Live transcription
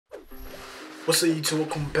What's up, YouTube?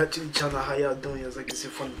 Welcome back to the channel. How y'all doing? As I can see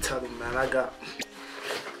from the title, man, I got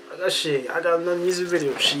shit. I got another music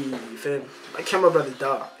video. You feel me? My camera about to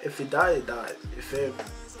die. If it died, it died. You feel me?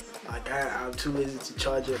 Like I'm too lazy to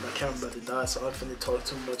charge it. My camera about to die, so I'm finna talk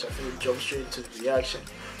too much. I'm finna jump straight into the reaction.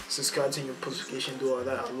 Subscribe to your notification, do all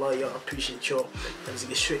that. I love y'all. Appreciate y'all. Let's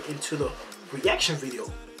get straight into the reaction video.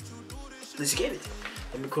 Let's get it.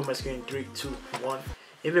 Let me quit my screen. 3, 2, 1.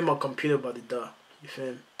 Even my computer about to die. You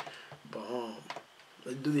feel me? But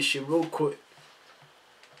let's do this shit real quick.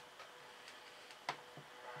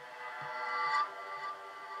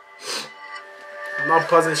 I'm not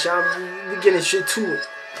pausing shit, I'm getting shit to it.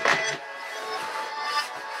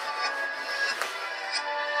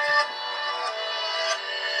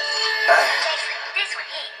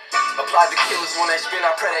 Applied the killers when they spin,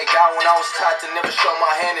 I pray they got when I was taught to never show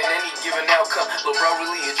my hand in any given outcome. Lil' bro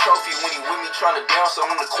really a trophy when he with me trying to down, so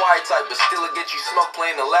I'm the quiet type, but still I get you smoke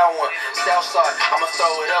playing the loud one. Southside, I'ma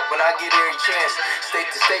throw it up when I get every chance. State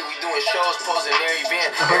to state, we doing shows, posing every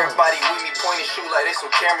event. Everybody with me pointing shoot like they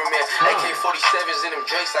some cameraman. AK-47s in them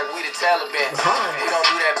drakes like we the Taliban. We don't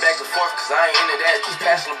do that back and forth, cause I ain't into that. Just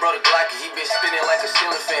pass lil' bro the Glock and he been spinning like a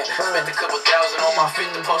ceiling fan. Spent a couple thousand on my fit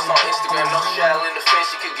to post on Instagram. No shadow in the fence,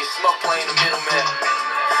 you could get smoke playing the middleman.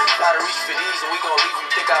 Try to reach for these and we gon' leave them.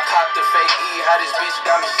 Think I popped the fake E. How this bitch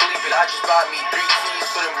got me sleeping. I just bought me 3 keys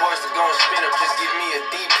for them boys to go and spin up. Just give me a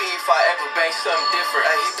DP if I ever bang something different.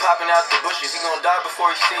 He popping out the bushes, he gon' die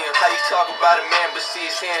before he see him. How you talk about a man but see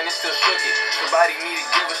his hand, it still shook it. Somebody need to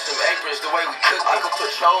give us some aprons the way we cook it. I could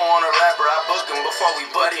put show on a rapper, I booked him before we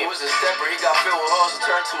butt it. He was a stepper, he got filled with hoes,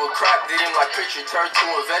 turned to a crock. Did him like Pritchard, turned to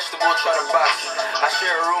a vegetable, try to box. I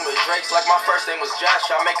share a room with Drake's like my first name was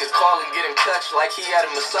Josh. I make a call and get him touched like he had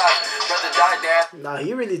a massage. Brother died down. Nah,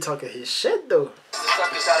 he really talking his shit though. The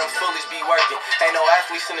suckers how them fullies be working. Ain't no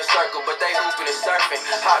athletes in the circle, but they hooping and surfing.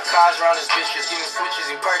 Hot cars around his bitches, giving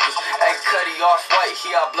switches and purchase. Hey, Cuddy off white,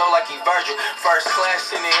 he out blow like he Virgil. First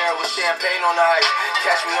class in the air with champagne on the ice.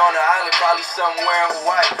 Catch me on the island, probably somewhere in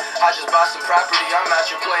Hawaii. I just bought some property, I'm out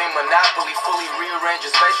here playing Monopoly. Fully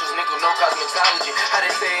rearranging facials, nickel, no cosmetology. How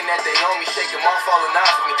they saying that they own me, shaking off, falling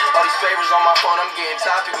off of me. All these favors on my phone, I'm getting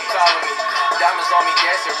top people calling me. Diamonds on me,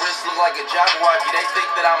 gas and wrists look like a Jabberwocky. They think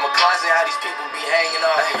that I'm a closet, how these people be hanging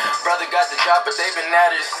on. Brother got the job, but they been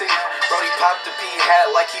out of the city. Brody popped the P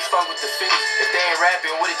hat like he fuck with the Phillies. If they ain't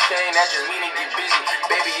rapping with a chain, that just mean they get busy.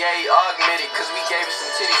 Baby A augmented, cause we gave it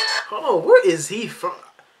some titties. Hold on, where is he from?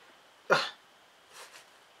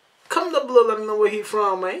 Come up below, let me know where he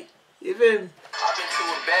from, man. You feel me? I've been to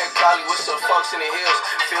a bag, probably with some folks in the hills.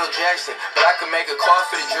 Phil Jackson, but I could make a call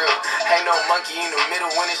for the drill. Ain't no monkey in the middle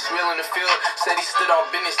when it's real in the field. Said he stood on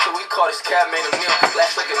business till we caught his cat, made a meal.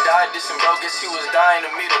 Last like a died, dissing bro, guess he was dying in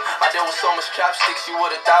the middle. I dealt with so much chopsticks, you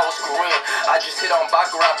would've thought was Korean. I just hit on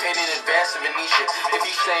Baccarat, painted in advance of Venetian. If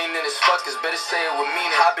you saying then it's fuckers, better say it with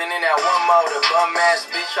meaning. I've been in that one mode, a bum ass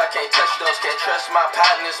bitch, I can't touch those. Can't trust my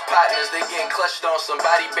partners, they getting clutched on.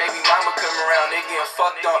 Somebody baby mama come around, they getting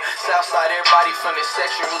fucked on. Southside, everybody from this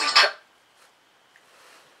section really cut.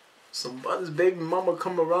 Somebody's baby mama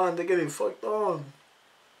come around, they getting fucked on.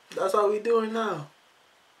 That's how we doing now.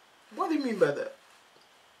 What do you mean by that?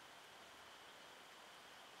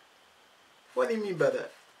 What do you mean by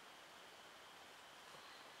that?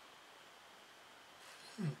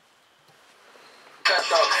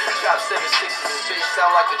 Drop 7 6s, this bitch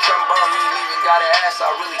sound like a trombone. You ain't even got an ass, I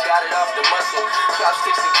really got it off the muscle. Drop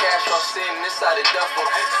 6 and cash off sitting inside the duffel.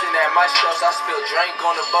 Sitting at my shows, I spilled drink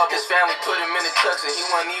on the bubble. His family put him in the tux and he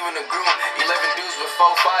wasn't even a groom. 11 dudes with 4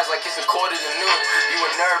 5s like it's a quarter to noon. You a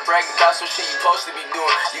nerd bragging about some shit you supposed to be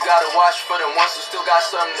doing. You gotta watch for them ones who still got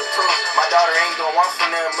something to prove. My daughter ain't gonna want for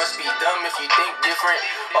them, must be dumb if you think different.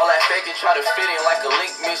 All that faking try to fit in like a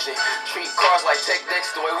link mission. Treat cars like tech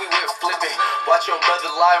decks the way we went flipping. Watch your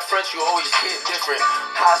brother lie in front, you always hit different.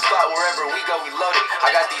 High spot wherever we go, we loaded.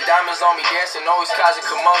 I got these diamonds on me dancing, always causing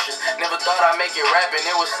commotions. Never thought I'd make it rapping,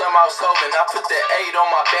 it was something I was hoping. I put the 8 on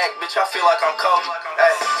my back, bitch, I feel like I'm Kobe.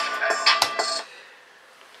 Hey.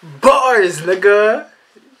 Bars, nigga.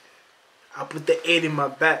 I put the 8 in my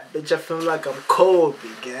back, bitch, I feel like I'm Kobe,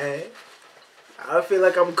 gang. I feel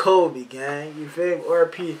like I'm Kobe, gang. You feel me?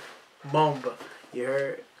 RP Mamba. You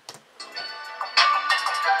heard?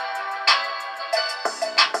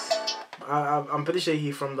 I'm pretty sure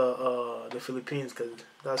he's from the Philippines, cause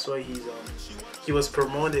that's why he was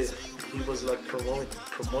promoted. He was like promoted.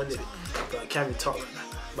 But I can't even talk right now.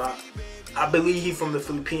 But I believe he's from the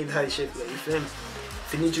Philippines. How shit, like, you feel me?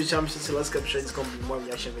 If you need your championship, so let's get straight. It's gonna be more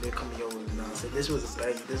reaction video coming your way now. So this was a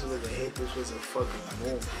bang, this was a hit, this was a fucking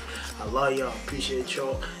move. I love y'all, appreciate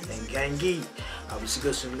y'all, and gangi. I will see you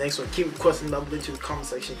guys in the next one. Keep requesting down below to the comment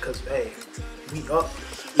section, because hey, we up,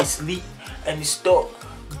 it's lit, and it's dope.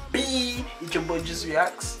 It's your boy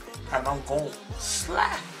JulesReacts, and I'm going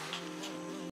slap.